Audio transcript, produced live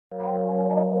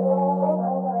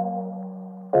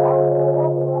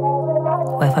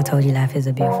What if I told you life is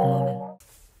a beautiful moment?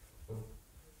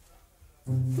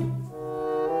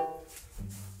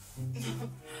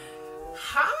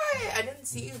 Hi, I didn't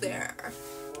see you there.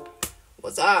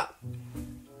 What's up?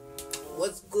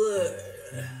 What's good?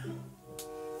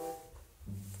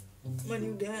 My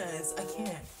new dance. I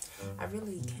can't. I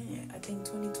really can't. I think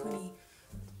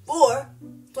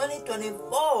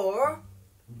 2024,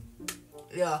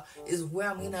 yeah, is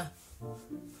where I'm gonna,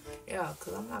 yeah,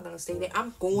 because I'm not gonna stay there.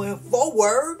 I'm going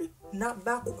forward, not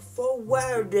backward.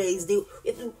 Forward days. They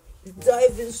have to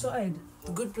dive inside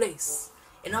the good place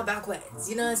and not backwards.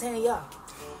 You know what I'm saying? Yeah.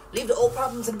 Leave the old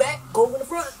problems in the back, go in the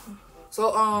front.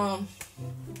 So,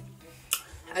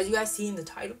 as you guys see in the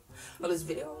title of this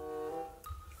video,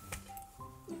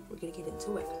 we're gonna get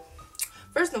into it.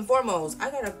 First and foremost,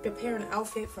 I gotta prepare an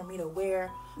outfit for me to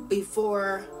wear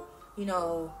before, you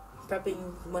know,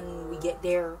 prepping when we get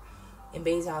there in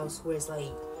Bae's house, where it's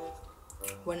like,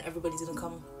 when everybody's gonna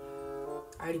come.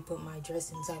 I already put my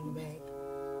dress inside my bag,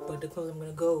 but the clothes I'm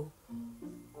gonna go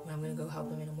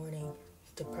help him in the morning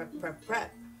to prep.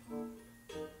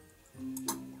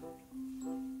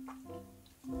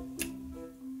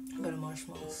 But the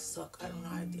marshmallows suck. I don't know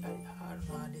how I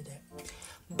did that.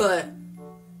 But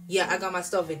yeah, I got my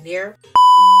stuff in there.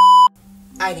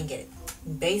 I didn't get it.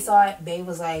 Bae saw it. Bae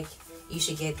was like, you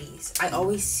should get these. I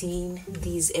always seen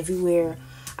these everywhere.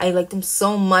 I like them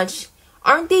so much.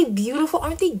 Aren't they beautiful?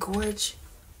 Aren't they gorgeous?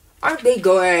 Aren't they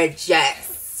gorgeous?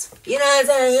 You know what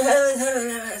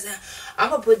I'm saying? I'm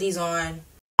gonna put these on.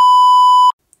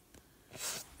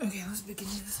 Okay, let's begin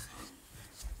this.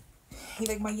 You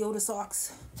like my Yoda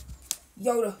socks?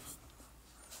 Yoda.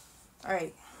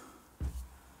 Alright.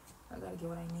 I gotta get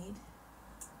what I need.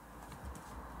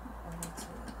 I need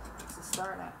to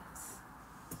start at.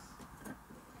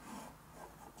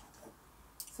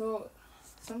 So,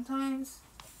 sometimes,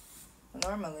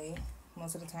 normally,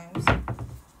 most of the times,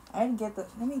 let me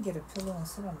get a pillow and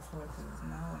sit on the floor, because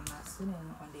now I'm not sitting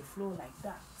on the floor like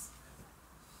that.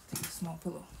 Take a small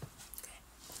pillow. Okay.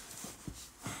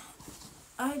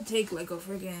 I take like a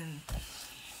friggin'...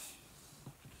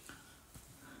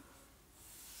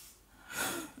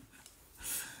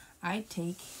 I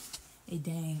take a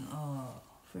dang,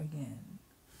 friggin'...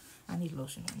 I need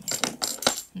lotion on my feet.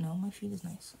 No, my feet is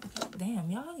nice. Okay. Damn,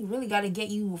 y'all really gotta get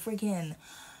you a freaking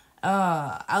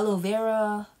aloe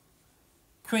vera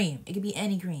cream. It could be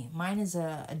any cream. Mine is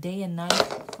a day and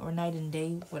night, or night and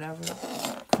day, whatever,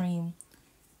 cream.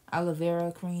 Aloe vera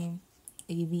cream.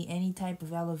 It could be any type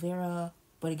of aloe vera,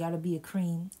 but it gotta be a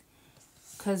cream.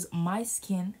 Because my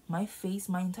skin, my face,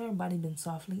 my entire body been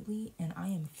soft lately, and I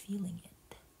am feeling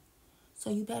it. So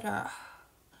you better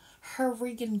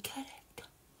hurry and get it,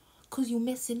 because you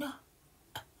messing up.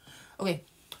 Okay,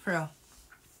 for real.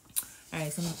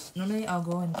 Alright, so normally I'll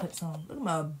go and put some... Look at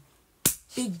my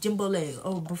big jumbo leg.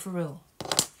 Oh, but for real.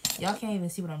 Y'all can't even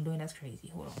see what I'm doing. That's crazy.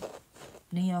 Hold on.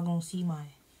 Then y'all gonna see my...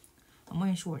 I'm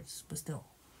wearing shorts, but still.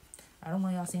 I don't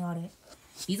want y'all seeing all that.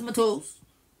 These are my toes.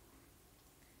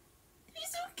 They're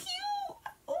so cute.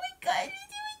 Oh my god.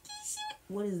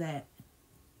 What is that?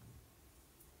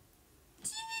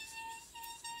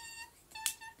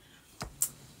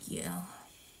 Yeah.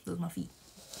 Those are my feet.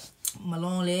 My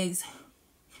long legs.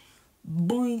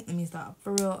 Boing. Let me stop.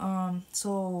 For real.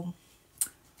 So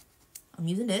I'm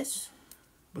using this.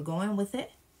 We're going with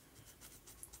it.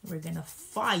 We're gonna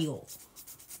file.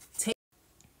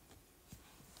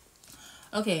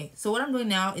 Okay, so what I'm doing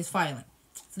now is filing.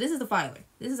 So this is the filer.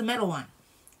 This is a metal one.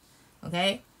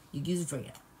 Okay? You use it for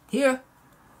here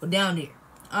or down there.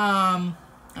 I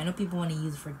know people want to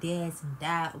use it for this and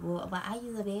that, but I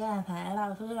use it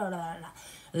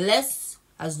less,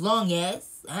 as long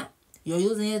as you're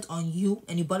using it on you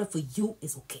and you bought it for you,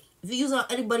 it's okay. If you use it on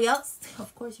anybody else,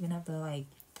 of course you're gonna have to like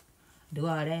do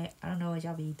all that. I don't know what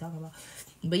y'all be talking about,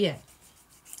 but yeah,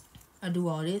 I do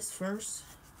all this first.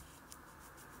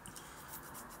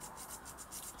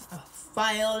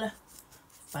 File.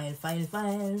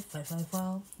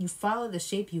 You file the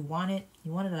shape you want it.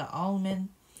 You want it an almond,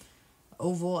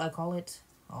 oval. I call it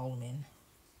almond.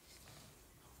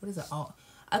 What is it?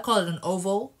 I call it an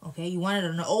oval. Okay, you want it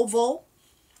an oval,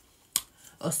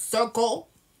 a circle,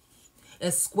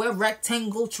 a square,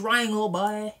 rectangle, triangle.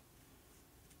 Boy,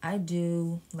 I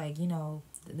do like, you know,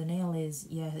 the nail is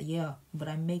yeah, but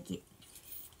I make it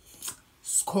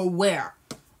square.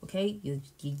 Okay,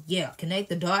 yeah, connect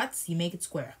the dots, you make it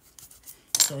square.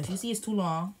 So if you see it's too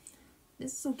long,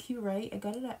 this is so cute, right? I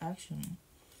got it at Action.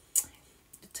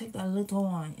 Take that little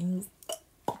one and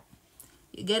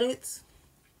you get it?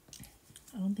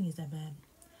 I don't think it's that bad.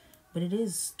 But it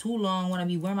is too long when I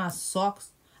be wearing my socks.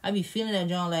 I be feeling that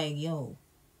John like, yo,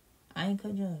 I ain't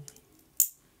cut John.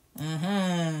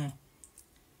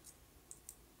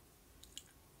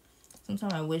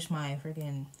 Sometimes I wish my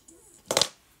freaking...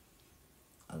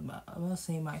 I was about to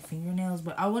say my fingernails,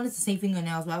 but I wanted to say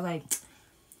fingernails, but I was like...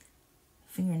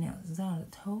 Fingernails. Is that on the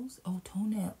toes? Oh,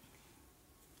 toenail.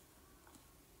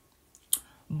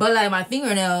 But like my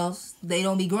fingernails, they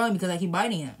don't be growing because I keep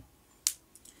biting them.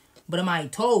 But on my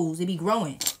toes, they be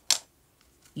growing.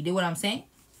 You dig what I'm saying?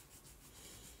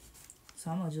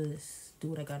 So I'm gonna just do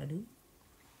what I gotta do.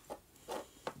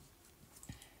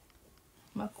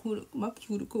 My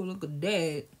cuticle look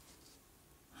dead.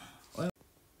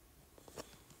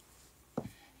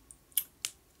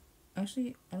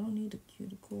 Actually, I don't need the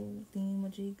cuticle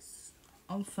thingamajigs.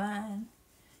 I'm fine.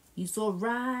 It's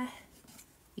alright.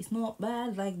 It's not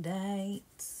bad like that.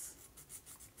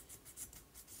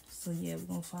 So yeah, we're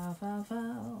gonna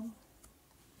file.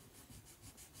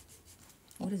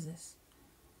 What is this?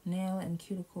 Nail and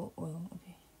cuticle oil.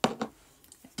 Okay.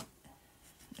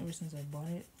 Ever since I bought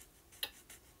it,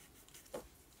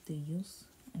 the use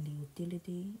and the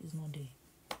utility is not there.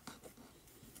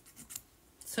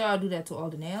 So I'll do that to all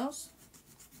the nails.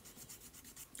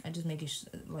 I just make it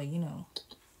like, you know,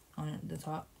 on the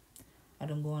top. I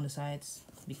don't go on the sides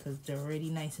because they're already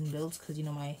nice and built. Because, you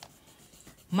know,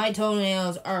 my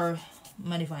toenails are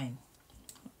magnifying.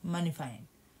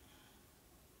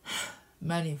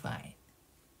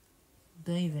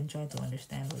 Don't even try to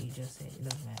understand what you just said. It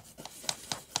doesn't matter.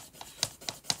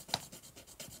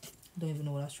 Don't even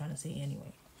know what I was trying to say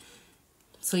anyway.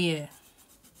 So yeah,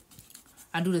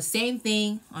 I do the same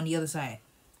thing on the other side.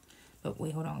 But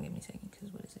wait, hold on, give me a second.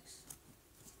 Because what is this?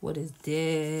 What is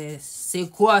this? C'est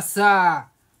quoi ça?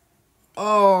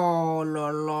 Oh,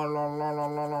 la.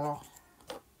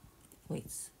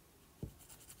 Wait.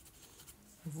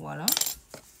 Voila.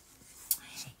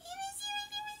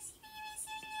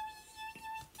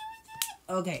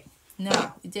 Okay,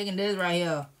 now we're taking this right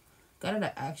here. Got it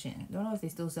at Action. Don't know if they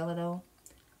still sell it though,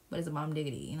 but it's a bomb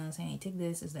diggity. You know what I'm saying? You take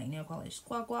this, it's like nail polish.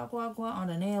 Squat on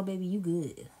the nail, baby. You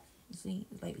good? You see,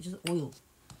 it's like just oil.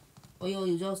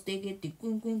 You just take it,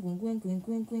 queen,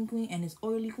 and it's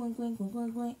oily, queen,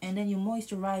 and then you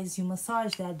moisturize, you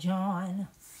massage that John,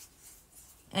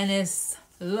 and it's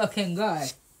looking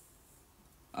good.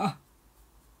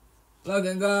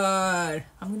 Looking good.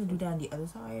 I'm gonna do that on the other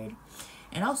side,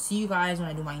 and I'll see you guys when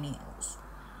I do my nails.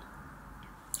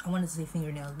 I wanted to say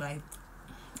fingernails, but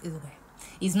it's okay.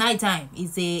 It's nighttime.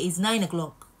 It's 9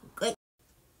 o'clock.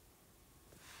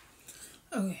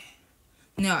 Okay.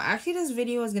 Now, actually, this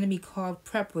video is gonna be called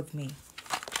 "Prep with Me."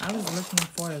 I was looking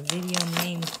for a video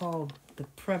name called "The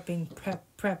Prepper,"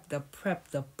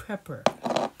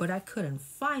 but I couldn't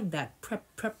find that prep.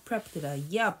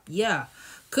 Yeah,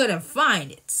 couldn't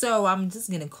find it. So I'm just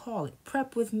gonna call it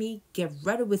 "Prep with Me." Get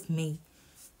ready with me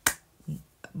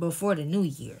before the new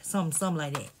year, something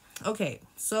like that. Okay,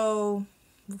 so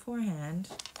beforehand,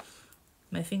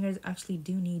 my fingers actually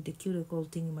do need the cuticle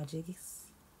thingamajiggies.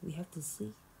 We have to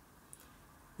see.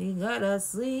 We gotta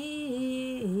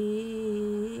see.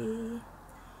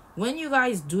 When you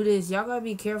guys do this, y'all gotta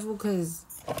be careful because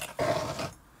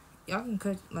y'all can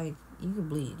cut, like, you can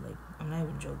bleed. Like, I'm not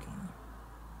even joking.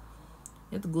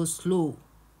 You have to go slow.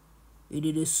 You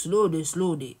did it slow. I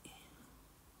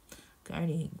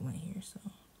already went here, so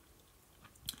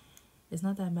it's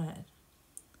not that bad.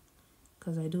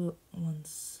 Because I do it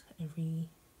once every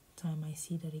time I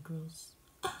see that it grows.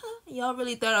 Y'all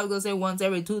really thought I was gonna say once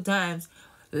every 2 times.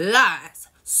 Lies.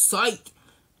 Psych.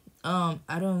 I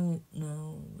don't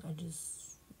know. I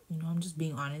just, I'm just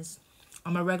being honest.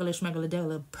 I'm a regular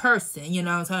person, you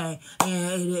know what I'm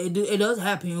saying? And it does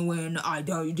happen when I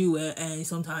don't do it, and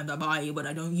sometimes I buy it, but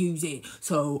I don't use it.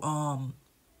 So,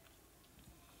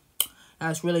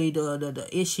 that's really the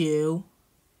issue.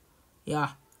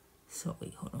 Yeah. So,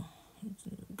 wait, hold on.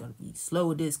 Gotta be slow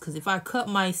with this, because if I cut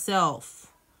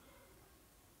myself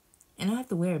and I have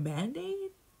to wear a band-aid,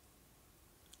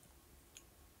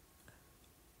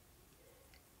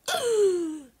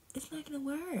 it's not gonna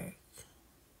work.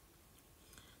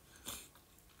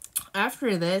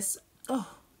 After this,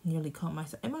 nearly cut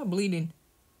myself. Am I bleeding?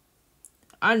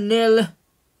 I nearly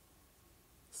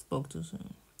spoke too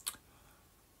soon.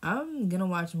 I'm gonna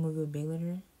watch a movie with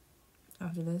Baylor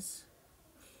after this.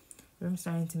 I'm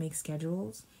starting to make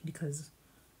schedules because,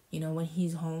 when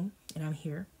he's home and I'm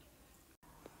here.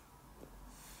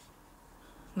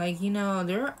 Like,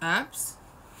 there are apps.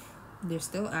 There's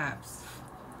still apps.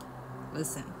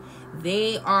 Listen,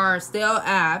 they are still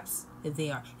apps.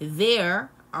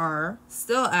 There are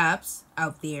still apps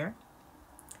out there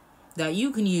that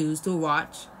you can use to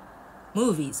watch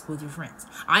movies with your friends.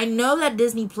 I know that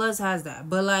Disney Plus has that,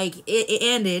 but like it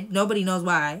ended. Nobody knows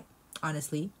why.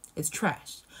 Honestly, It's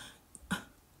trash.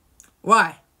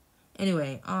 Why?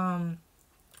 Anyway,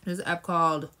 there's an app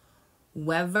called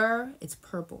Weather. It's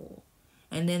purple.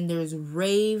 And then there's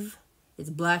Rave. It's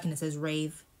black and it says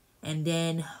Rave. And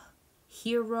then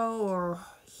Hero.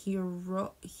 I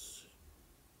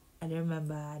don't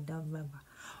remember.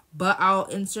 But I'll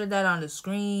insert that on the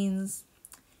screens.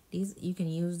 You can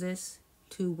use this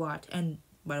to watch. And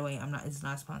by the way, it's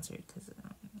not sponsored because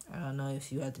I don't know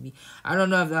if you have to be. I don't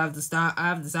know if I have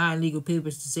to sign legal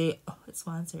papers to say it's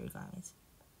sponsored, guys.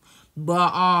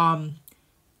 But I'm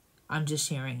just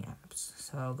sharing apps,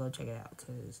 so go check it out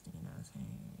because you know what I'm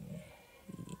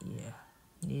saying.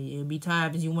 Yeah, it'll be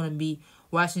times you want to be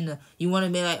watching you want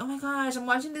to be like, oh my gosh, I'm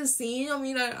watching this scene. I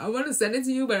mean, I want to send it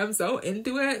to you, but I'm so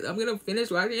into it. I'm gonna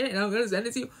finish watching it and I'm gonna send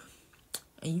it to you.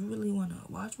 And you really want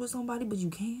to watch with somebody, but you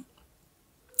can't.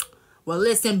 Well,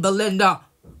 listen, Belinda.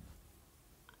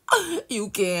 You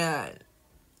can.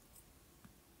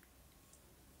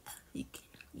 You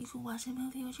can watch a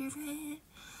movie with your friend.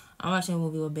 I'm watching a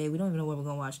movie with Babe. We don't even know what we're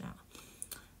gonna watch now.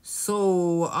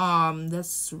 So,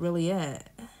 that's really it.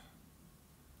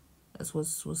 That's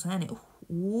what's happening.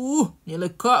 Ooh, nearly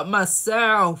cut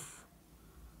myself.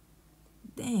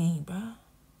 Dang, bro.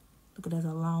 Look at that,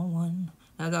 a long one.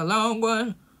 That's a long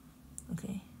one.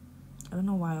 Okay. I don't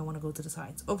know why I want to go to the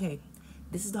sides. Okay.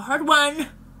 This is the hard one.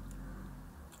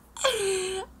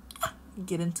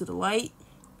 Get into the light.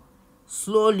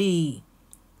 Slowly.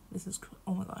 This is...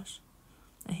 Oh my gosh.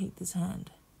 I hate this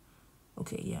hand.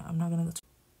 Okay, yeah. I'm not going to go...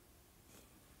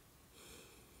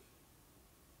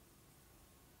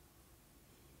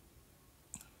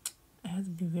 I have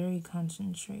to be very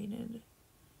concentrated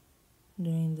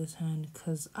doing this hand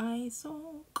because I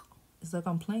suck. It's like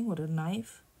I'm playing with a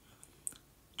knife.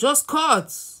 Just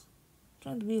cuts.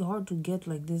 Trying to be hard to get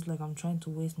like this, like I'm trying to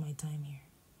waste my time here.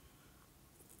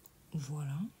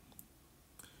 Voila.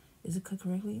 Is it cut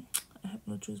correctly? I have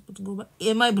no choice but to go back.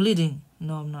 Am I bleeding?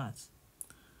 No, I'm not.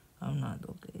 I'm not.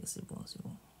 Okay, c'est bon.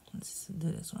 Let's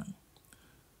do this one.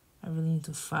 I really need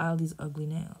to file these ugly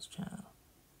nails, child.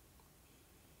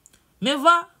 Me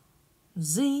va?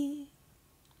 Z.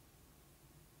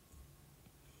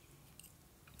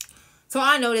 So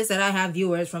I noticed that I have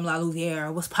viewers from La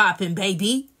Louvière. What's poppin',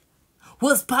 baby?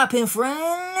 What's poppin',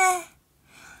 friend?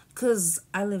 Because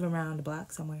I live around the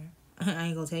block somewhere. I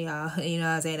ain't gonna tell y'all, you know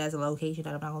what I'm saying? That's a location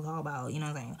that I'm not gonna talk about, you know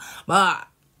what I'm saying? But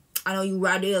I know you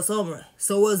right there somewhere.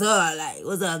 So what's up? Like,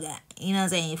 what's up, guy? You know what I'm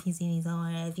saying? If you see me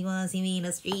somewhere, if you want to see me in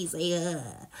the streets, say,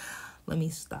 let me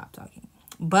stop talking.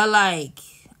 But, like,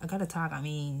 I gotta talk. I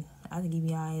mean, I have to keep you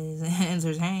guys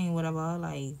entertained, whatever.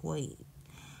 Like, wait.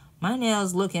 My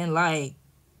nails looking like...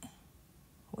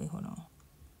 Wait, hold on.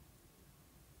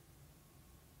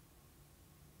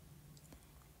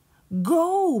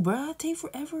 Go, bruh. Take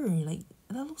forever. Like,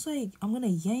 that looks like I'm gonna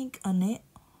yank a nail.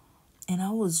 And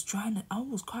I was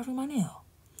carving my nail.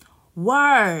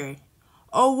 Word.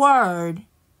 Oh, word.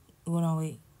 Hold on,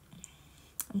 wait.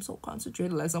 I'm so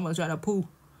concentrated like someone's trying to poo.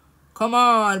 Come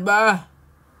on, bruh.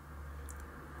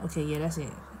 Okay, yeah, that's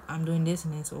it. I'm doing this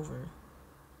and it's over.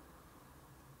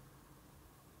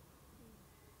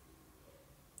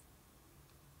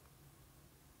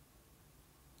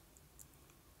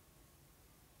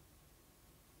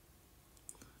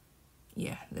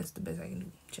 Yeah, that's the best I can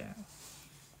do, child.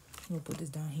 I'm gonna put this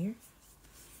down here.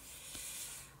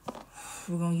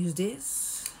 We're gonna use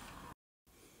this.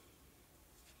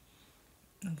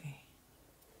 Okay.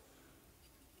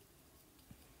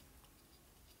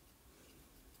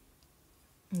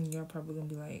 Y'all probably gonna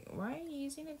be like, why are you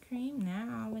using the cream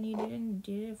now when you didn't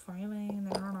do it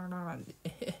filing?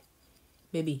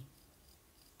 Baby,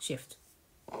 shift.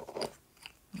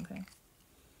 Okay.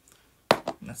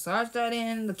 Massage that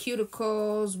in the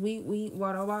cuticles.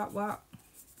 What.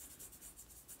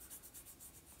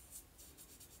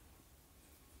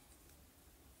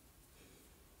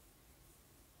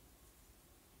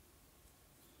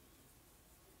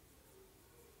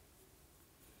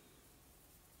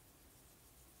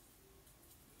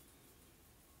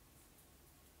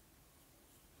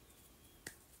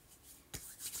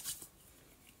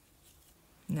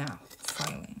 Now,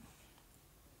 filing.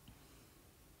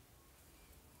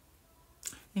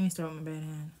 Let me start with my bad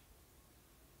hand.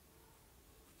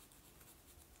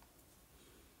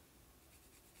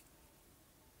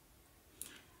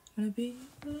 Gonna be...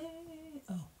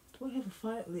 Oh, do I have a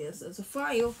file? Yes, there's a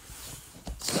file.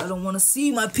 I don't want to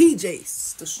see my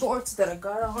PJs. The shorts that I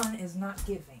got on is not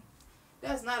giving.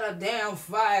 That's not a damn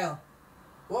file.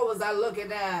 What was I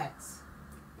looking at?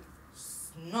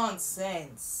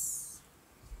 Nonsense.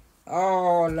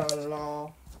 Oh,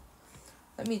 la.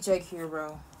 Let me check here,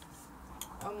 bro.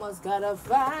 Almost got a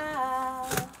file.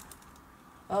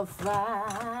 a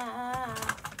fire.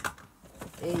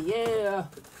 Hey, yeah.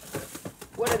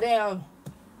 Where the damn?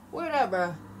 Where that,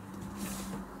 bro?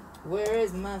 Where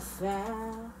is my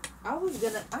file? I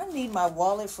need my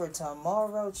wallet for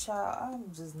tomorrow, child.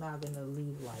 I'm just not gonna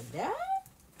leave like that.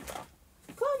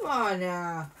 Come on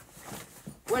now.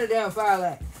 Where the damn file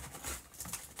at?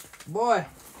 Boy.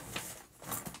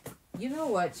 You know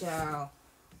what, child?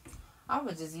 I'm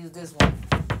gonna just use this one.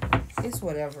 It's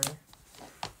whatever.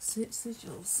 Sit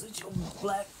your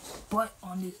black butt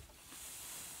on this.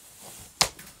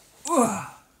 Ugh.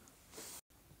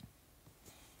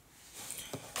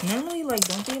 Normally, like,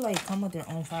 don't they, like, come with their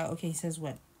own file? Okay, it says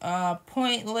what?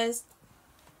 Pointless.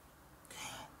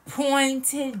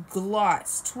 Pointed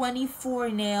gloss. 24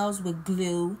 nails with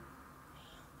glue.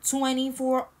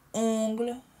 24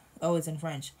 ongles. Oh, it's in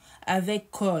French.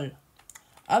 Avec colle.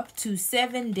 Up to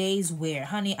 7 days wear.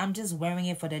 Honey, I'm just wearing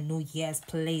it for the New Year's,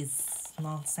 please.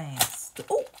 Nonsense.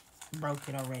 Oh, broke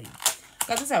it already.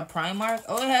 Got this at Primark.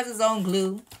 Oh, it has its own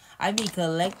glue. I be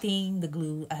collecting the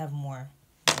glue. I have more.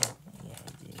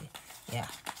 Yeah.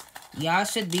 Y'all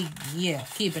should be,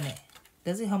 keeping it.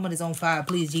 Does it come with its own file?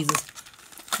 Please, Jesus.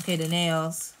 Okay, the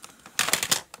nails.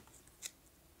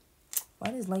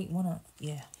 Why does light wanna,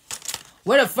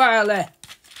 Where the file at?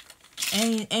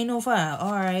 Ain't no file.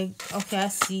 Alright. Okay,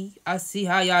 I see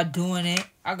how y'all doing it.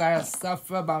 I gotta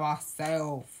suffer by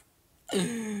myself.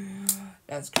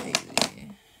 That's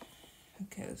crazy.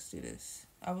 Okay, let's do this.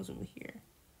 I was over here.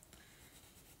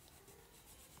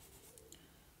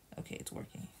 Okay, it's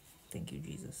working. Thank you,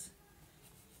 Jesus.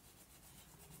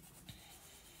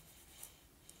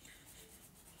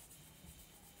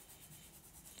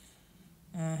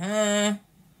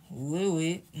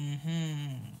 Wait.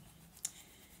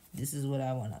 This is what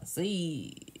I want to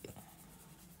see.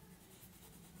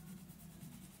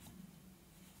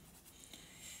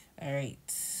 All right.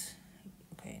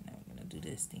 Okay, now we're going to do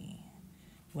this thing.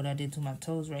 What I did to my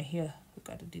toes right here, we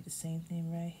got to do the same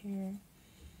thing right here.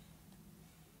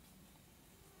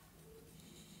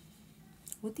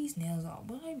 With these nails on,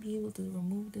 will I be able to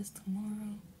remove this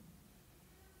tomorrow?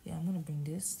 Yeah, I'm going to bring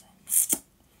this.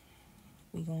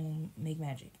 We going to make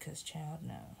magic, because child,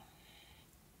 no.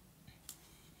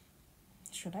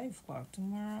 Should I vlog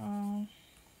tomorrow?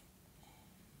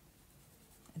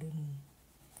 I don't know.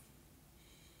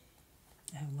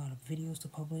 I have a lot of videos to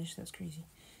publish. That's crazy.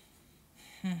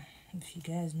 If you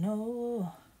guys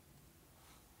know.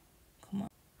 Come on.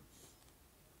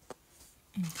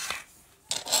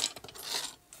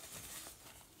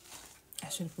 I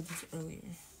should have put this earlier.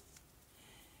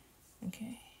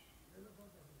 Okay.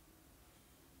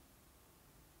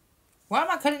 Why am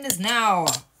I cutting this now?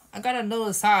 I gotta know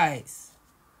the size.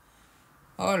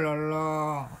 Oh la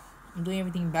la. I'm doing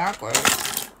everything backwards.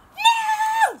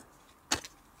 No!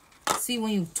 See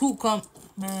when you too clumsy,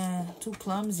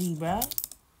 bruh.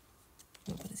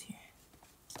 We'll put this here.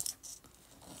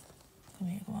 Come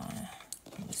here, come on.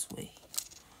 Come this way.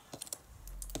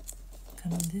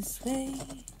 Come this way.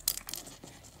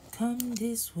 Come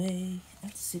this way. I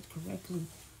have to sit correctly.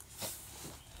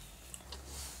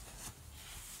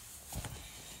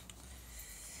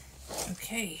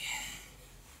 Okay.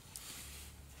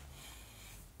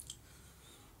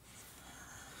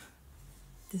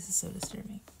 This is so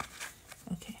disturbing.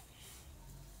 Okay.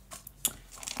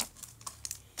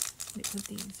 They put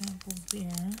the examples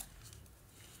there.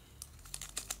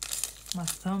 My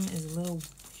thumb is a little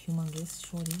humongous,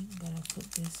 shorty. Gotta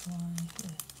put this one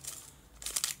here.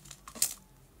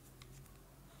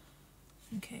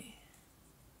 Okay.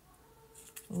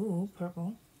 Ooh,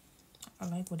 purple. I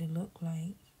like what it looked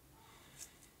like.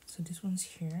 So this one's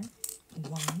here.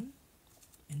 One.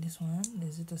 And this one,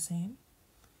 is it the same?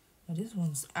 Now this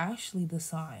one's actually the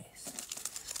size.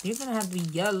 They're gonna have to be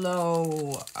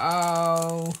yellow.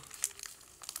 Oh.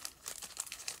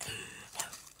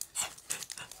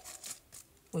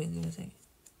 Wait, give me a second.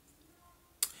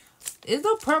 Is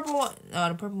the purple one? No,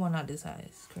 the purple one not this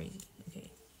size. Crazy.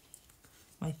 Okay.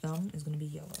 My thumb is gonna be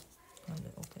yellow.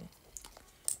 Okay.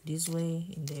 This way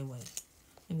and that way.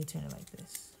 Let me turn it like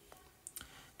this.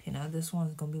 Okay, now this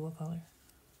one's gonna be what color?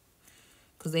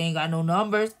 Cause they ain't got no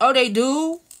numbers. Oh, they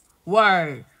do?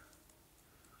 Word.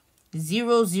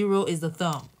 0, 0 is the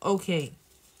thumb. Okay.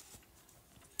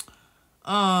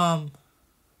 I'm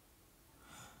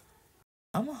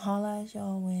gonna holla at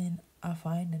y'all when I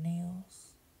find the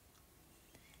nails.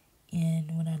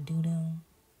 And when I do them,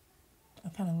 I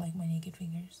kind of like my naked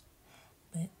fingers.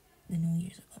 But the New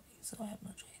Year's are coming, so I have no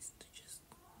choice to just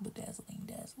bedazzling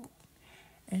dazzle.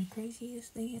 And the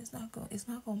craziest thing is it's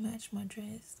not gonna match my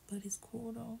dress, but it's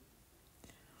cool though.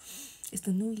 It's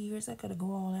the New Year's. I gotta go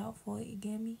all out for it. You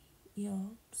get me? Yeah,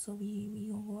 so we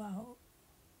gonna go out.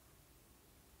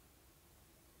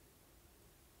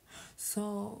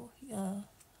 So, yeah,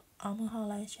 I'ma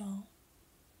holla at y'all.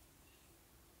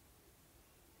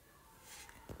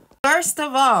 First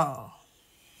of all,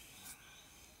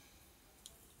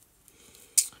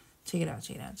 check it out,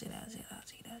 check it out, check it out, check it out,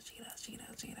 check it out, check it out, check it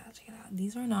out, check it out, check it out.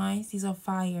 These are nice. These are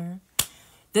fire.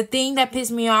 The thing that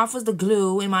pissed me off was the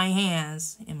glue in my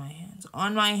hands.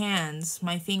 On my hands,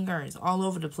 my fingers, all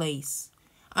over the place.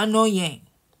 Annoying,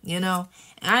 you know?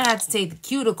 And I had to take the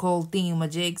cuticle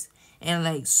thingamajigs and,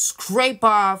 like, scrape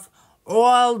off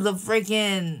all the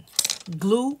freaking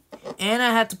glue. And I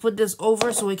had to put this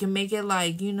over so it can make it,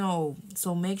 like, you know.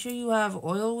 So make sure you have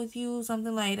oil with you,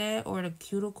 something like that. Or the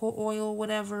cuticle oil,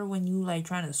 whatever, when you, like,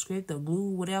 trying to scrape the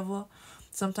glue, whatever.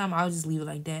 Sometimes I'll just leave it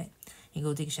like that and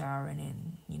go take a shower, and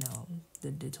then, you know,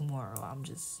 the tomorrow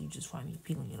you just find me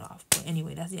peeling it off. But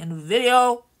anyway, that's the end of the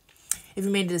video. If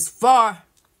you made it this far,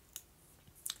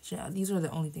 yeah, these were the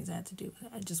only things I had to do.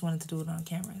 I just wanted to do it on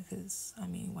camera because, I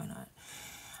mean, why not?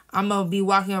 I'm gonna be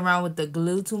walking around with the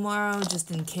glue tomorrow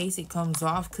just in case it comes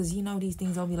off, because, you know, these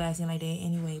things don't be lasting like that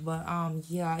anyway. But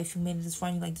yeah, if you made it this far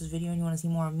and you like this video and you want to see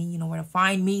more of me, you know where to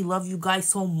find me. Love you guys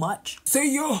so much.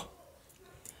 See ya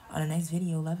on the next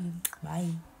video. Love you.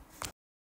 Bye.